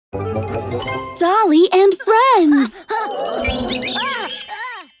Dolly and Friends!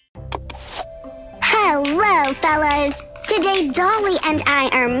 Hello, fellas! Today, Dolly and I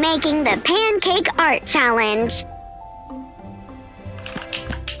are making the Pancake Art Challenge.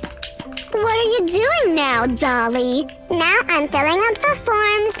 What are you doing now, Dolly? Now I'm filling up the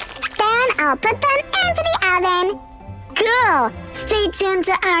forms. Then I'll put them into the oven. Cool! Stay tuned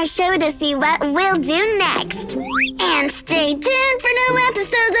to our show to see what we'll do next. And stay tuned for new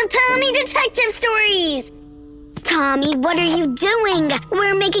episodes of Tommy Detective Stories! Tommy, what are you doing?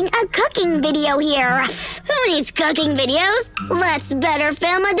 We're making a cooking video here. Who needs cooking videos? Let's better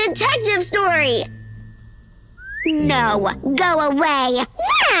film a detective story. No, go away.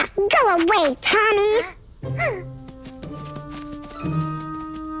 Yeah, go away, Tommy.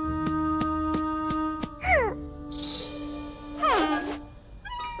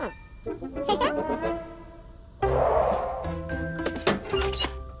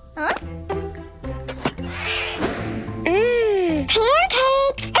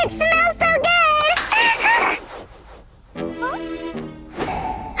 Pancakes! It smells so good!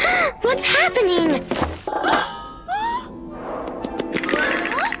 What's happening?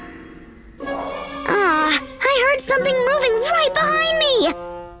 I heard something moving right behind me!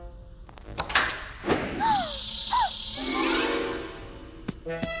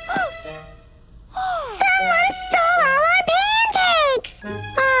 Someone stole all our pancakes!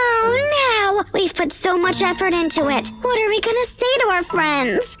 Oh, no! We've put so much effort into it. What are we gonna say to our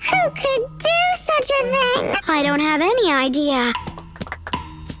friends? Who could do such a thing? I don't have any idea.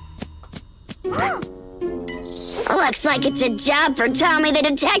 Looks like it's a job for Tommy the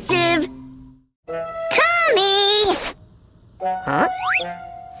detective. Tommy! Huh?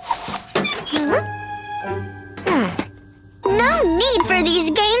 No need for these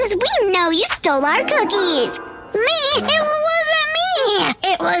games. We know you stole our cookies. Me? It wasn't me.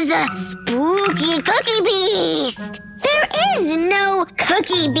 It was a spooky cookie beast. There is no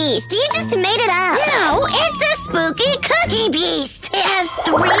cookie beast. You just made it up. No, it's a spooky cookie beast. It has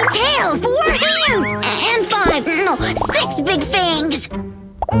 3 tails, 4 hands, and 6 big fangs.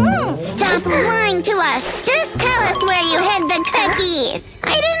 Stop lying to us. Just tell us where you hid the cookies.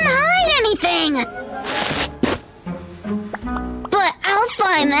 I didn't hide anything. But I'll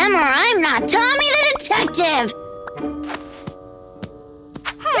find them or I'm not Tommy the detective.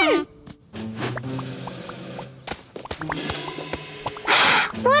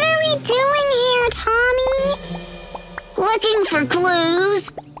 What are we doing here, Tommy? Looking for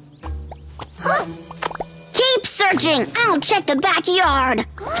clues. Keep searching. I'll check the backyard.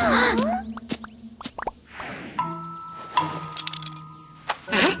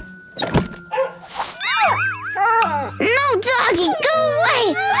 No, doggy, go away!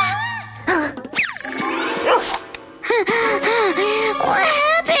 What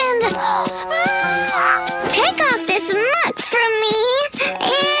happened? Take off this muck from me.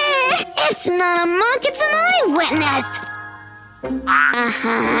 It's not a muck, it's an eyewitness.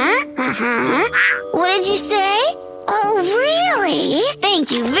 What did you say? Oh, really?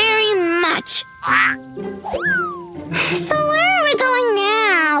 Thank you very much. So where are we going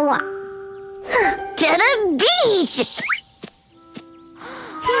now? To the beach!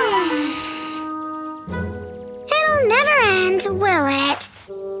 It'll never end, will it?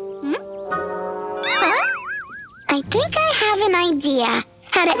 I think I have an idea.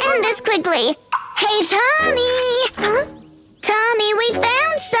 How to end this quickly. Hey, Tommy! Tommy, we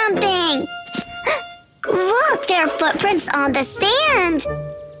found something! Look, there are footprints on the sand!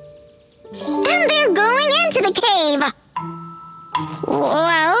 And they're going into the cave!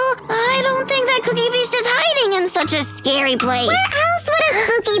 Well, I don't think that Cookie Beast is hiding in such a scary place. Where else would a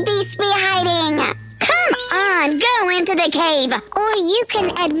spooky beast be hiding? Come on, go into the cave. Or you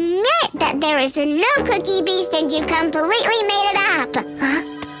can admit that there is no Cookie Beast and you completely made it up.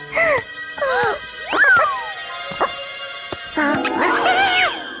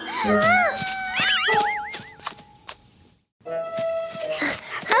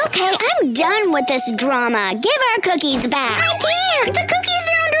 Okay, I'm done with this drama. Give our cookies back. I can't! The cookies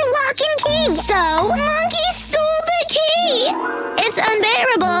are under lock and key. So, Monkey stole the key. It's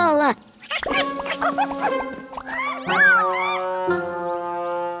unbearable.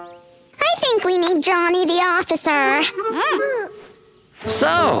 I think we need Johnny the officer.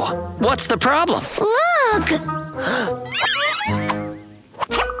 So, what's the problem? Look!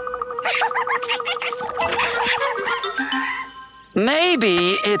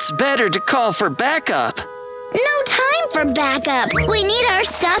 Maybe it's better to call for backup. No time for backup. We need our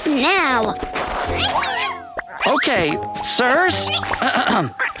stuff now. Okay, sirs.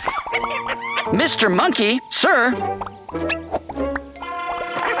 Mr. Monkey, sir.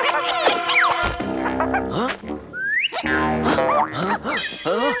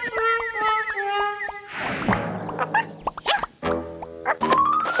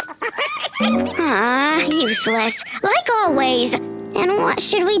 And what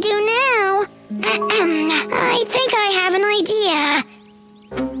should we do now? I think I have an idea.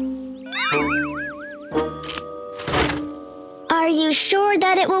 Are you sure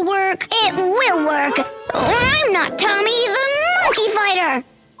that it will work? It will work! I'm not Tommy the Monkey Fighter!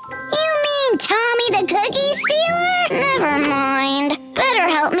 You mean Tommy the Cookie Stealer? Never mind. Better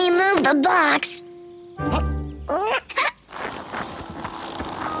help me move the box.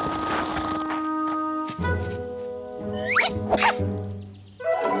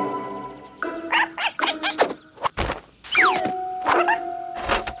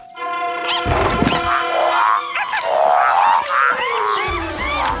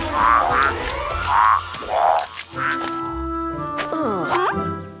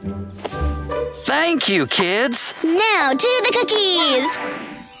 Thank you, kids. Now to the cookies.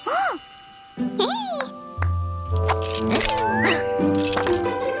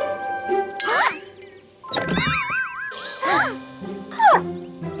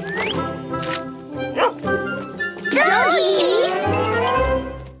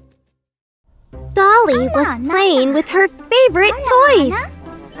 Dolly was playing with her favorite toys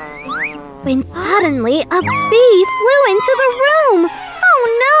when suddenly a bee flew into the room. Oh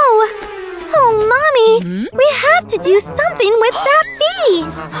no! Oh, Mommy! We have to do something with that bee!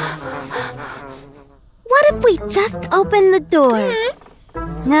 What if we just open the door?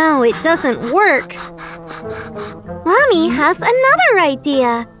 No, it doesn't work. Mommy has another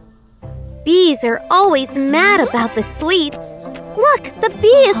idea. Bees are always mad about the sweets. Look, the bee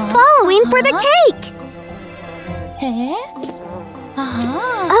is following for the cake.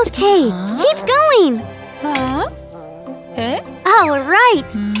 Okay, keep going. All right,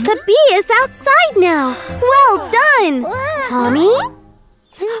 the bee is outside now. Well done. Tommy?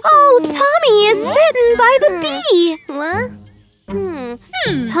 Oh, Tommy is bitten by the bee.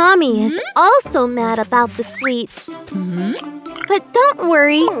 Tommy is also mad about the sweets. But don't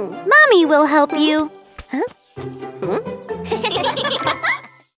worry, Mommy will help you.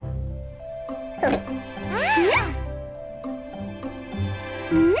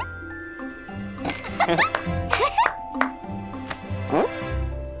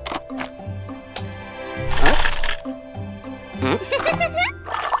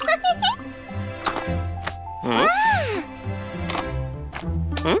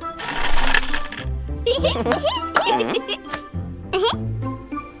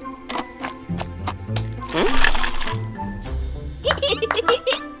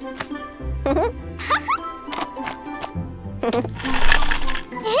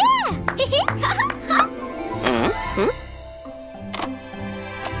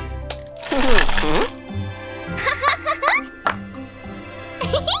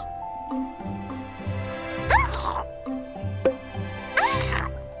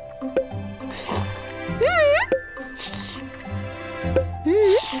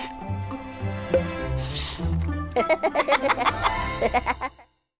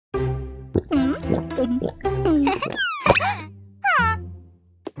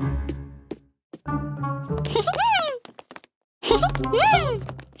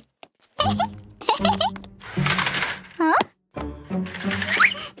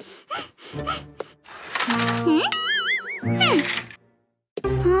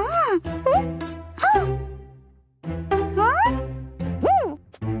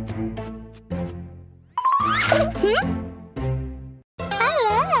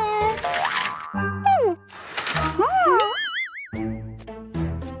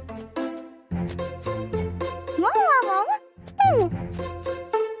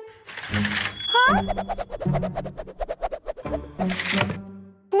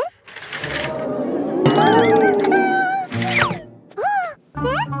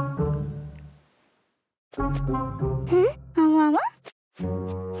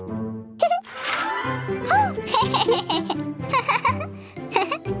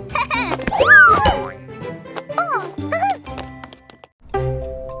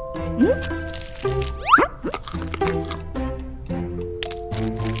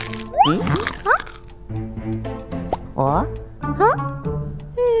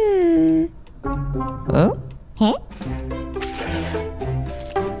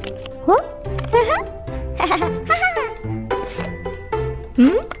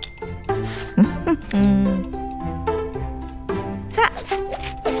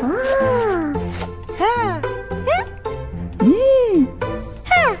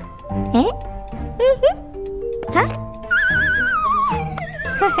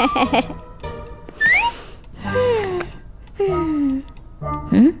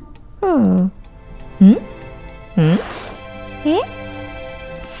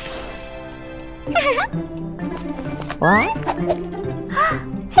 What?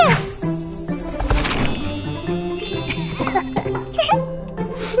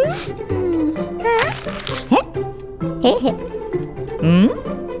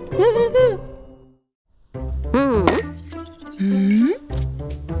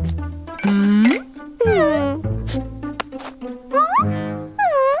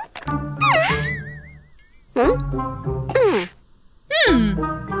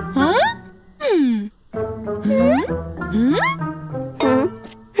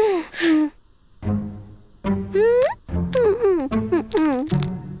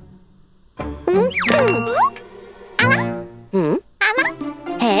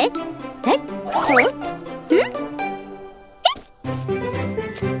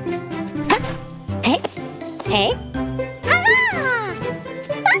 Hey?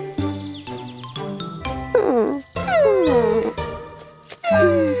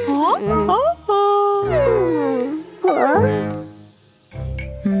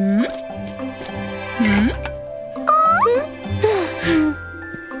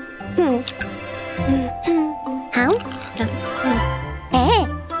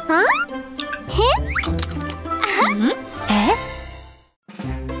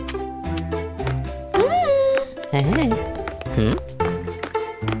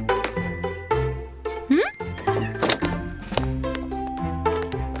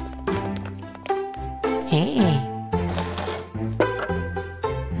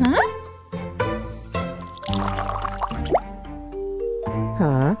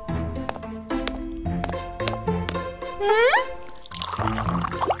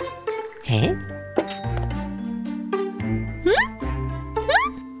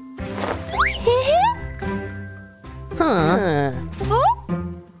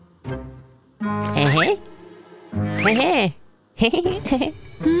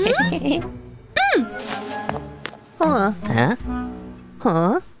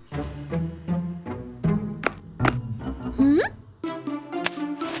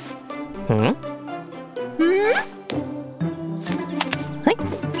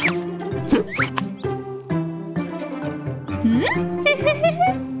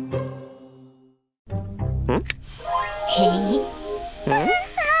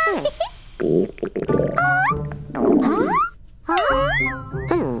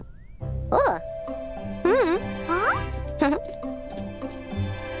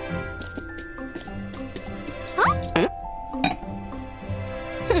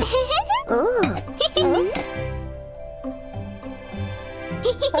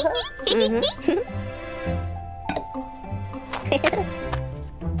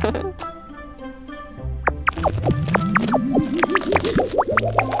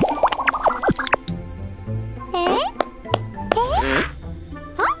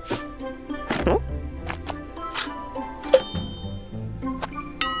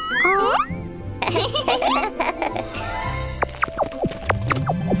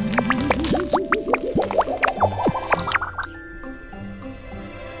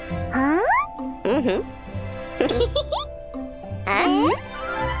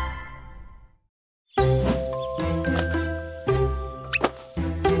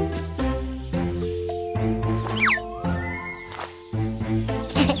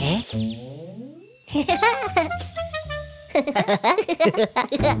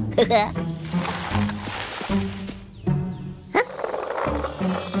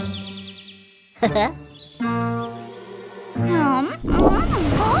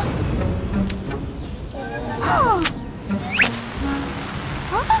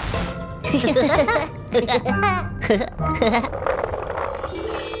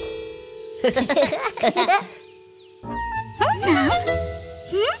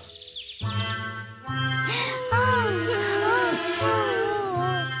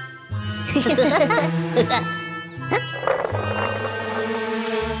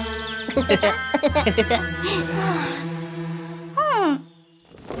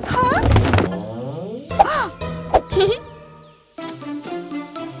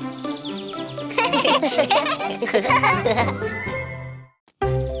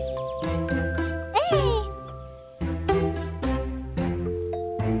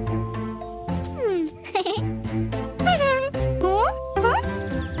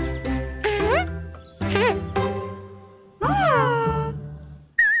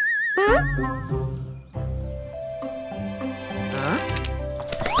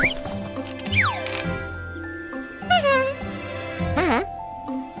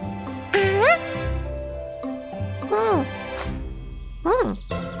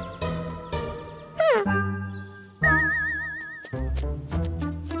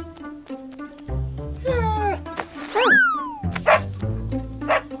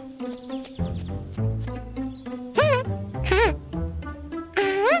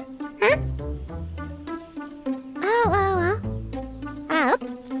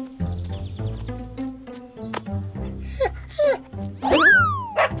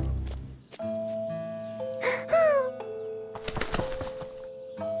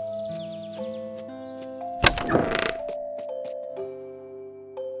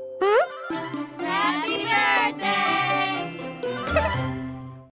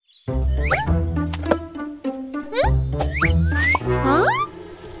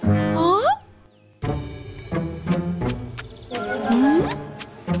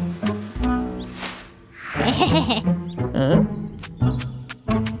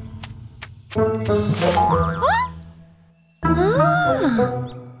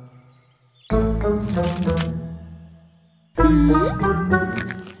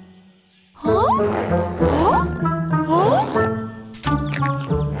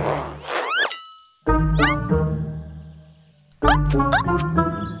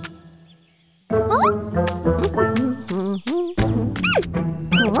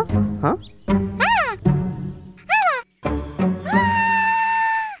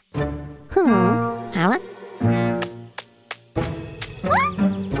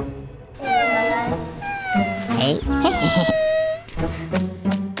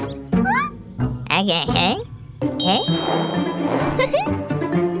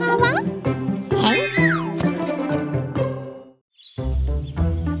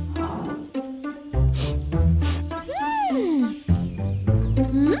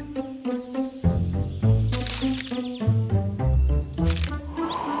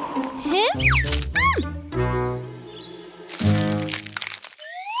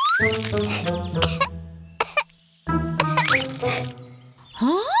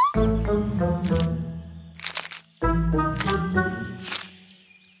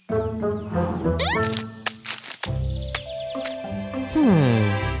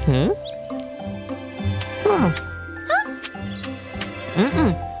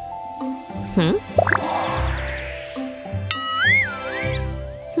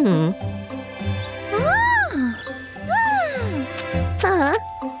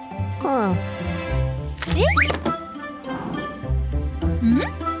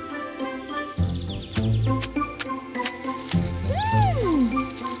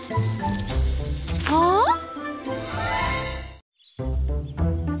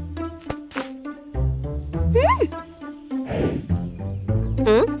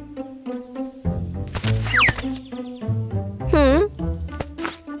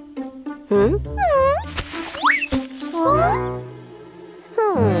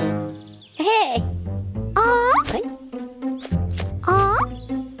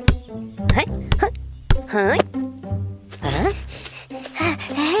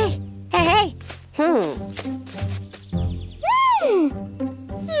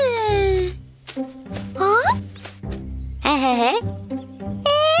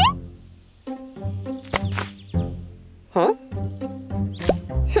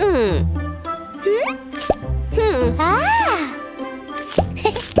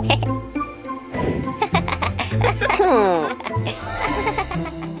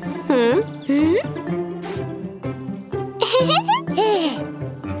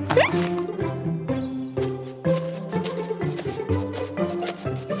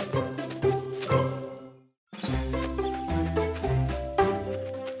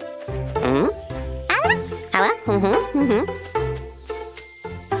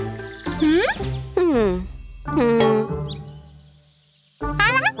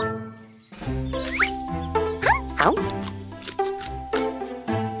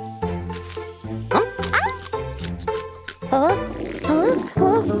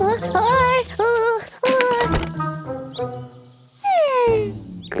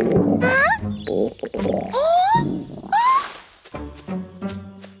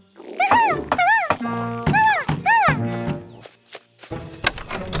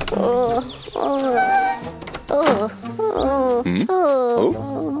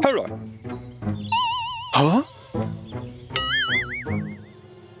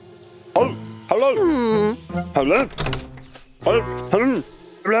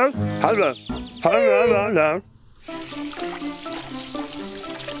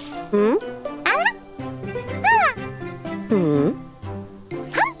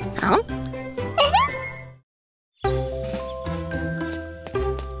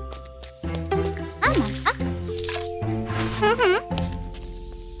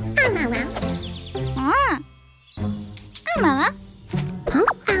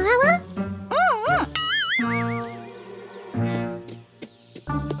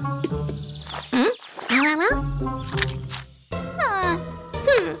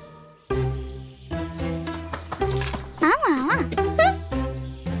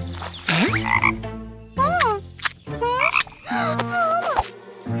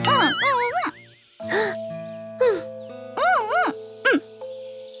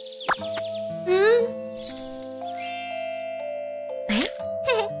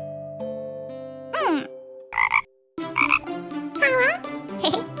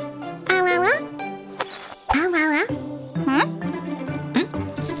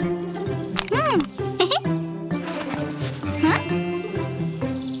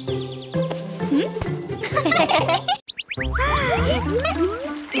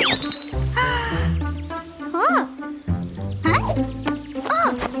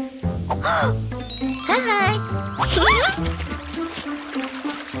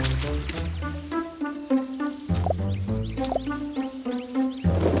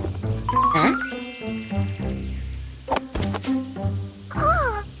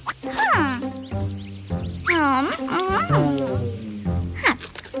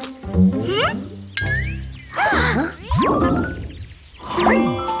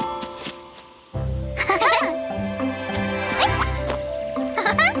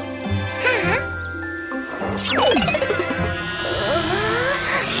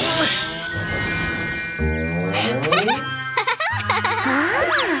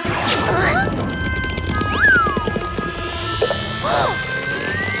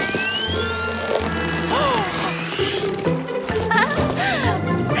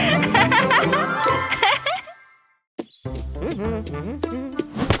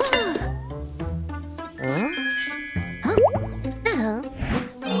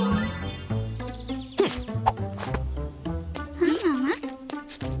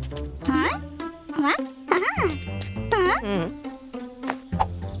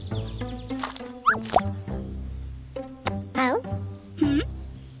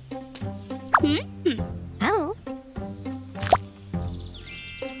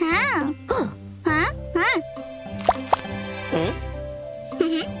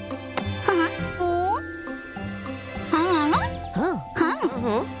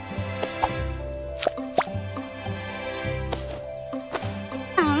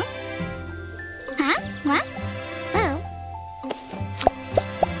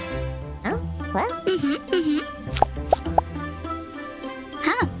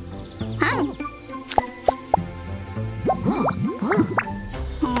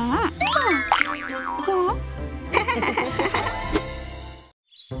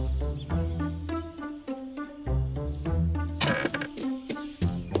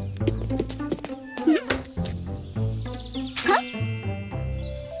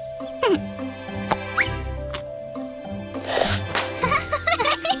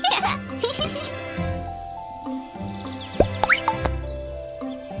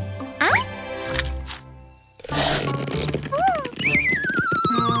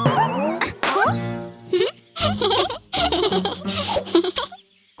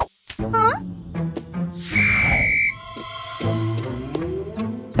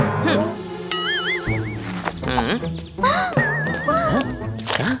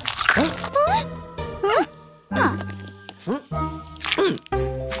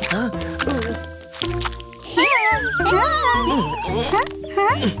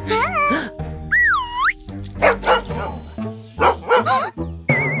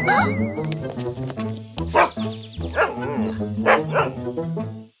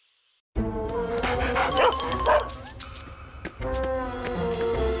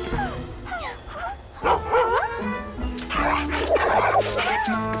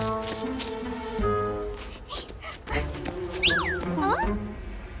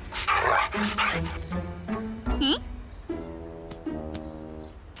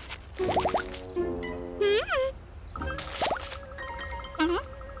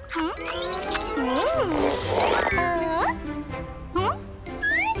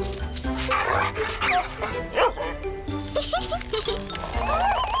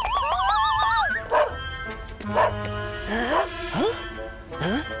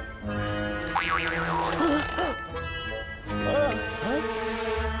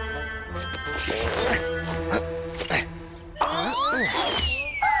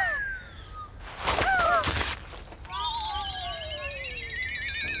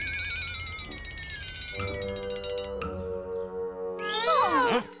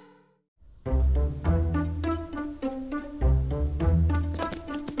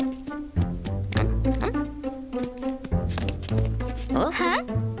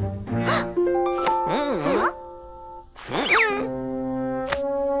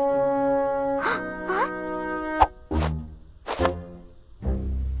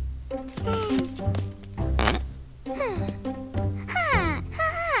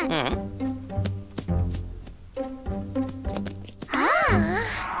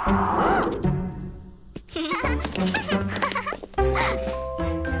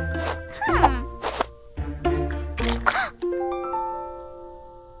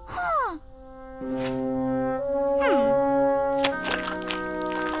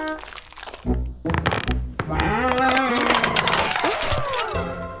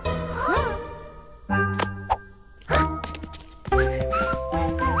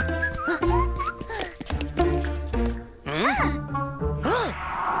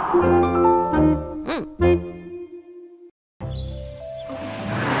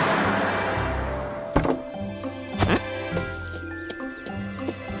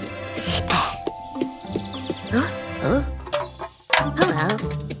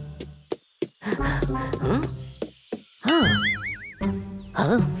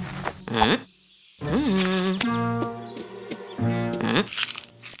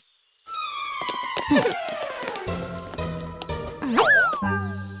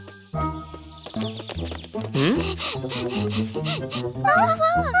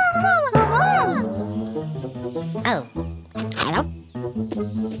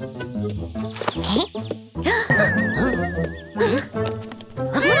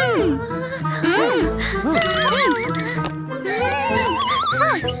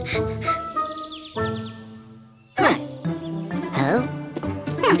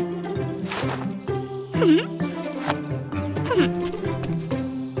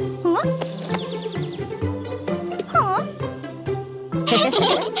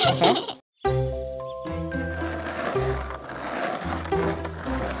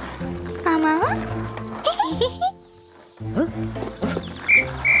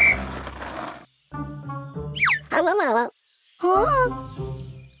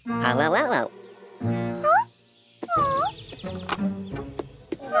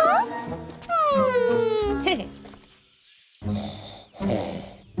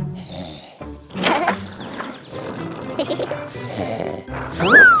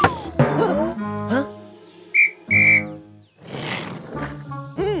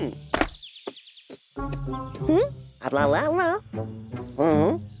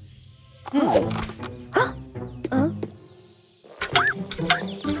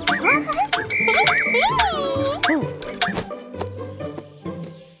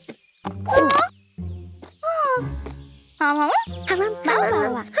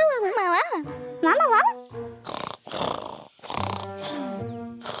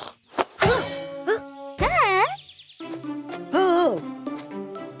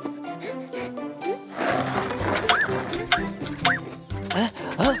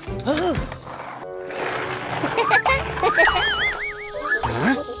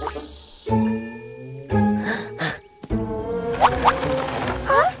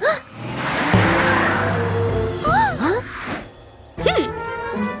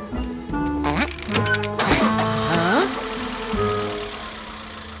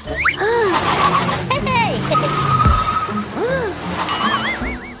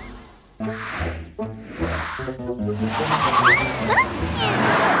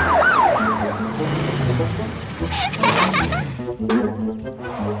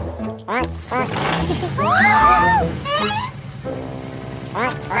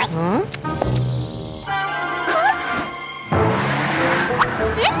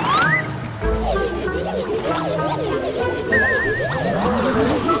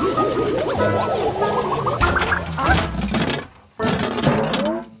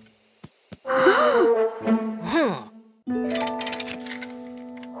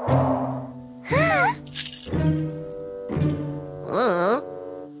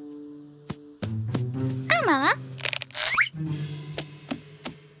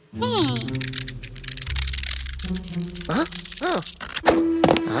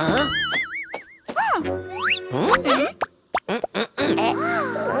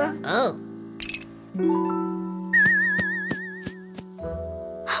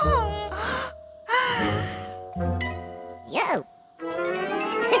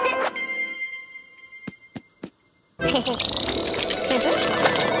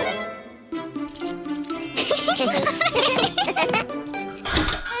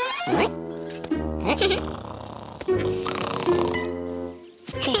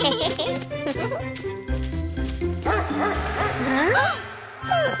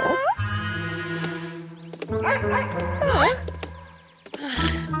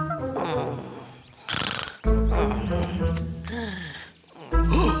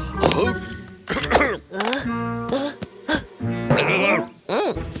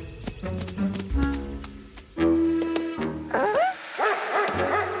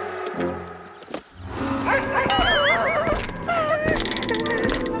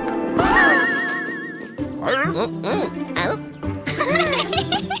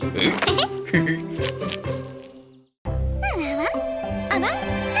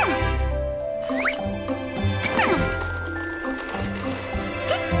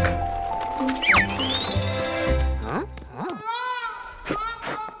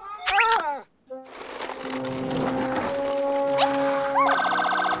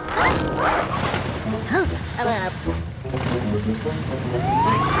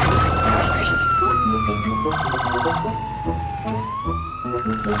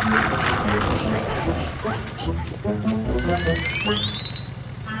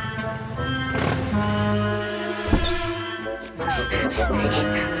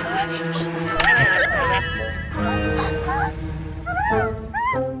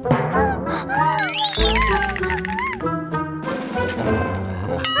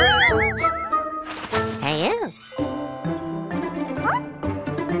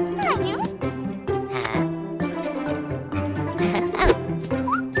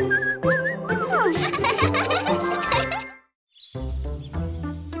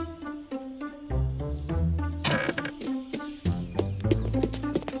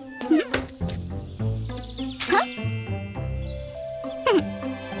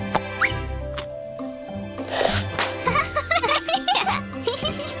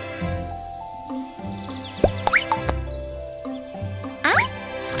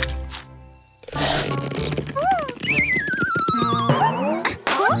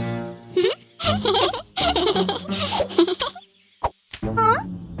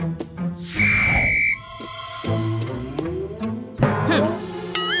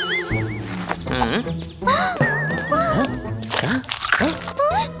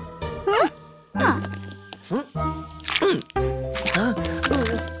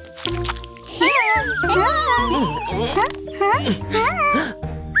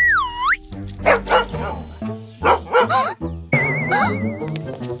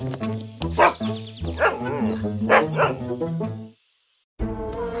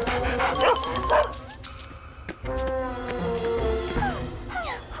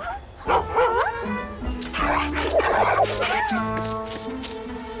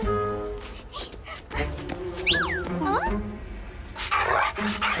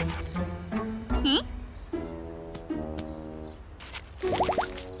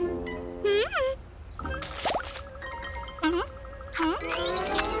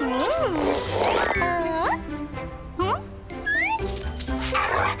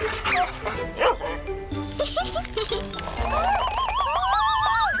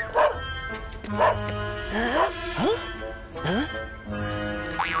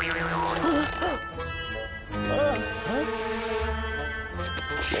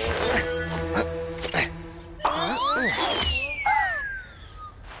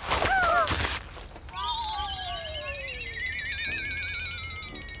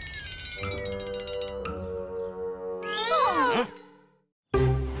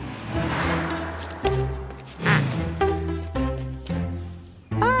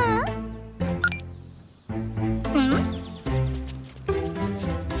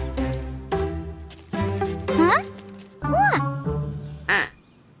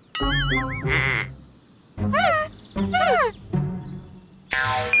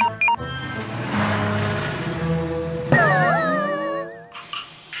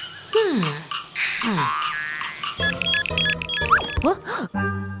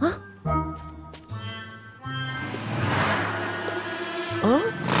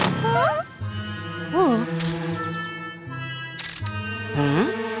 Huh?